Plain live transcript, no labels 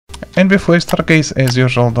And before you start, guys, as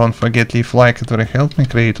usual, don't forget leave like, it will help me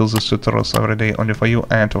create all these tutorials every day only for you,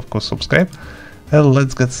 and of course subscribe. And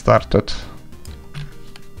let's get started.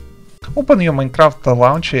 Open your Minecraft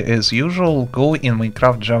launcher as usual, go in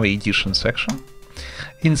Minecraft Java Edition section,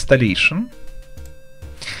 installation,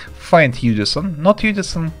 find Udisen, not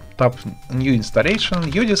Udisen, tap new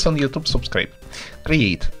installation, Udisen, YouTube, subscribe,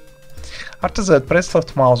 create. After that, press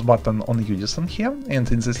left mouse button on Udisen here,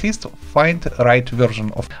 and in this list find right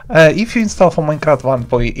version of. If you install for Minecraft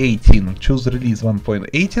 1.18, choose release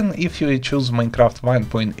 1.18. If you choose Minecraft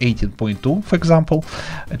 1.18.2, for example,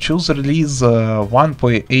 choose release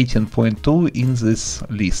 1.18.2 in this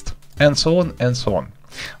list, and so on and so on.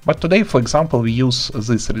 But today, for example, we use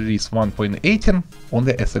this release 1.18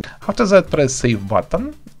 only as a. After that, press save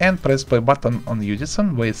button and press play button on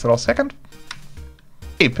Udisen. Wait for a second.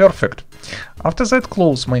 Okay, perfect. After that,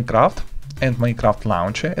 close Minecraft and Minecraft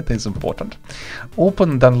launcher, it is important.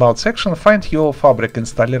 Open download section, find your Fabric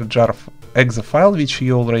installer jar exe file, which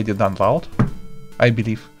you already download, I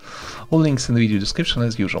believe. All links in the video description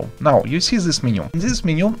as usual. Now, you see this menu. In this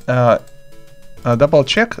menu, double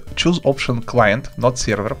check, choose option client, not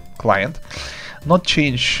server, client. Not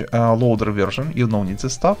change loader version, you don't need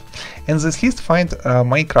this stuff. In this list, find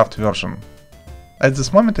Minecraft version. At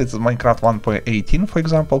this moment it's Minecraft 1.18, for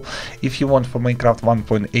example. If you want for Minecraft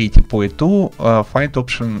 1.18.2, find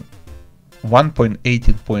option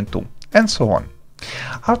 1.18.2, and so on.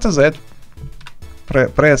 After that,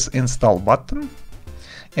 press install button,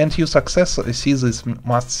 and you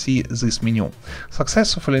must see this menu.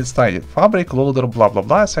 Successfully installed Fabric, loader, blah blah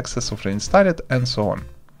blah, successfully installed, and so on.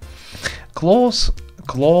 Close,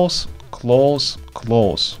 close, close,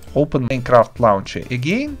 close. Open Minecraft launcher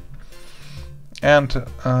again. And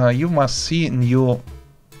you must see new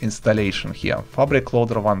installation here, Fabric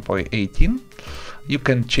Loader 1.18. You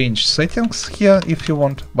can change settings here if you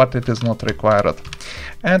want, but it is not required.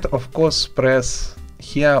 And of course, press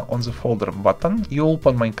here on the folder button, you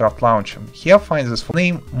open Minecraft launcher. Here find this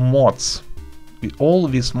name mods, all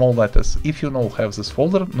with small letters. If you don't have this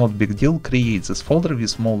folder, not big deal, create this folder with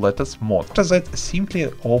small letters mod. After that,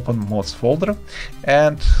 simply open mods folder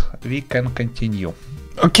and we can continue.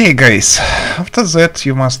 Okay guys, after that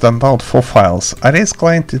you must download 4 files: ARES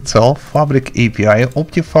client itself, Fabric API,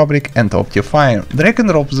 Optifabric and Optifine. Drag and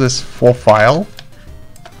drop this 4 file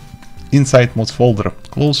inside mods folder,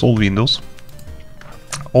 close all windows,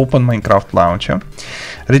 open Minecraft launcher,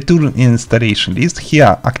 return installation list,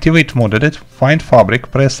 here activate mod edit, find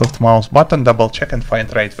Fabric, press left mouse button, double check and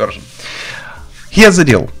find right version. Here's the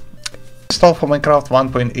deal. Install for Minecraft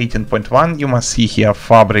 1.18.1, you must see here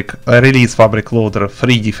Fabric, release Fabric Loader,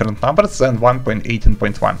 3 different numbers and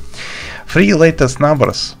 1.18.1. 3 latest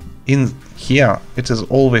numbers in here, it is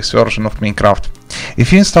always version of Minecraft.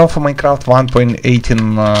 If you install for Minecraft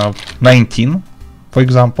 1.18.19, for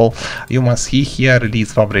example, you must see here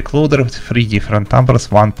release Fabric Loader with 3 different numbers,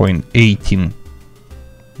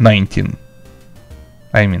 1.18.19.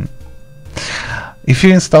 I mean, if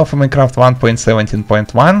you install for Minecraft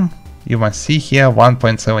 1.17.1, you must see here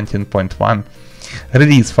 1.17.1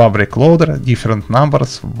 release Fabric Loader, different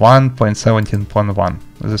numbers, 1.17.1,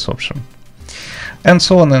 this option, and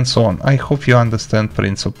so on and so on. I hope you understand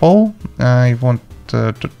principle. I want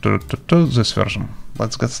to this version.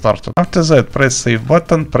 Let's get started. After that, press save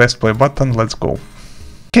button, press play button, let's go.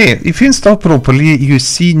 Okay, if you install properly, you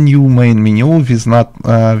see new main menu with with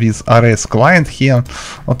ARES client here.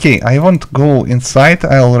 Okay, I want to go inside.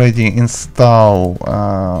 I already install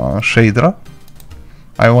shader.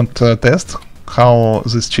 I want to test how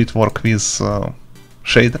this cheat work with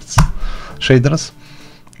shaders,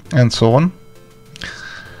 and so on.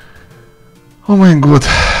 Oh my god.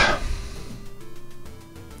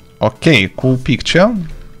 Okay, cool picture.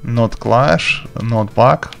 Not clash, not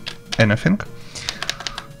bug, anything.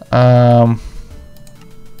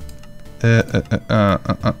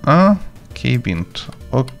 K-bint.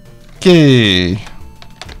 Okay.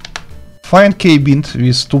 Find K-bint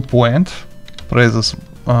with 2 points. Press this.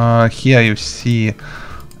 Here you see,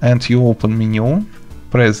 and you open menu.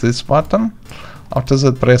 Press this button. After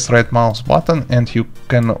that, press right mouse button, and you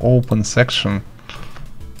can open section.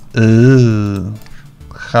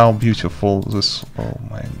 How beautiful this! Oh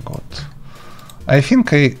my god! I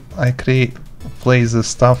think I play this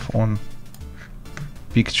stuff on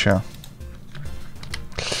picture.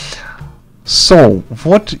 So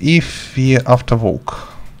what if we after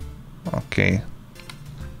walk? Okay.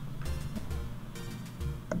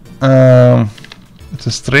 It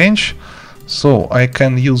is strange. So I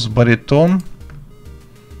can use baritone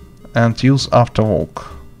and use after walk.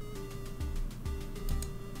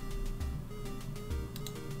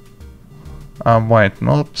 Might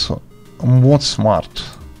not. mod smart.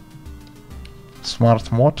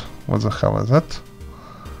 Smart mod? What the hell is that?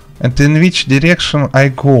 And in which direction I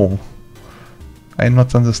go? I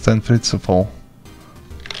not understand principle.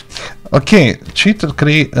 Okay, cheater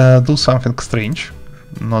do something strange.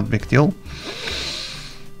 Not big deal.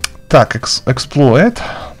 Так, exploit.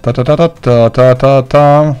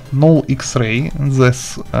 No X-ray in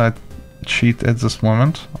this cheat at this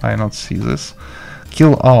moment. I not see this.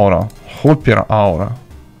 Kill aura. Hopper aura.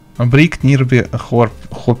 Break nearby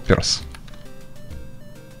hoppers.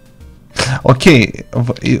 Okay,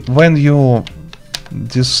 when you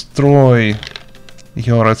destroy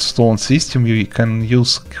your redstone system, you can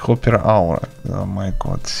use hopper aura. Oh my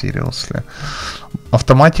god, seriously.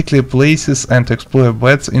 Automatically places and exploit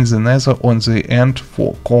beds in the nether on the end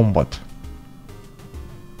for combat.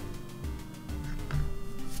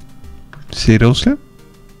 Seriously?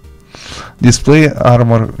 Display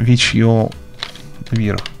armor which you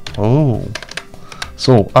wear. Oh.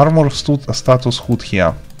 So, armor status hood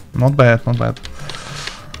here. Not bad, not bad.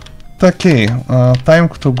 Okay, time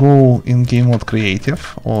to go in game mode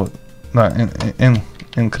creative, or no,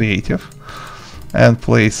 in creative, and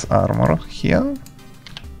place armor here.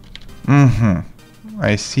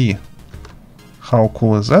 I see. How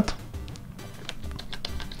cool is that?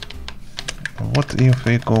 What if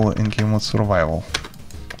we go in game mode survival?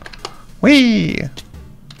 Whee!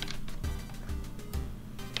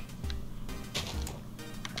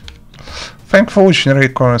 Thank you for watching,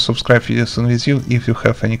 rate, comment, subscribe, videos on with you. If you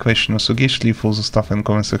have any question or suggestion, leave all the stuff in the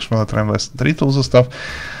comment section. I'll try my best to read all the stuff.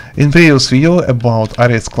 In previous video about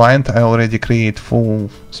ARES client, I already create full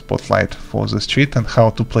spotlight for this cheat and how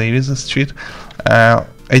to play with this cheat.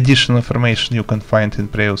 Additional information you can find in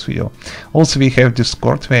previous video. Also, we have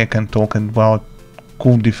Discord where I can talk about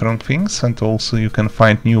cool different things, and also you can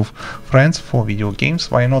find new friends for video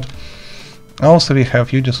games. Why not? Also, we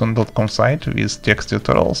have Udisen.com site with text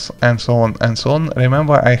tutorials and so on and so on.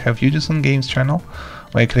 Remember, I have Udisen Games channel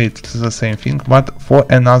where I created the same thing, but for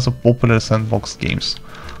another popular sandbox games.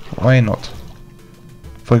 Why not?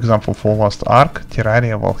 For example, for Lost Ark,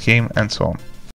 Terraria, Valheim, and so on.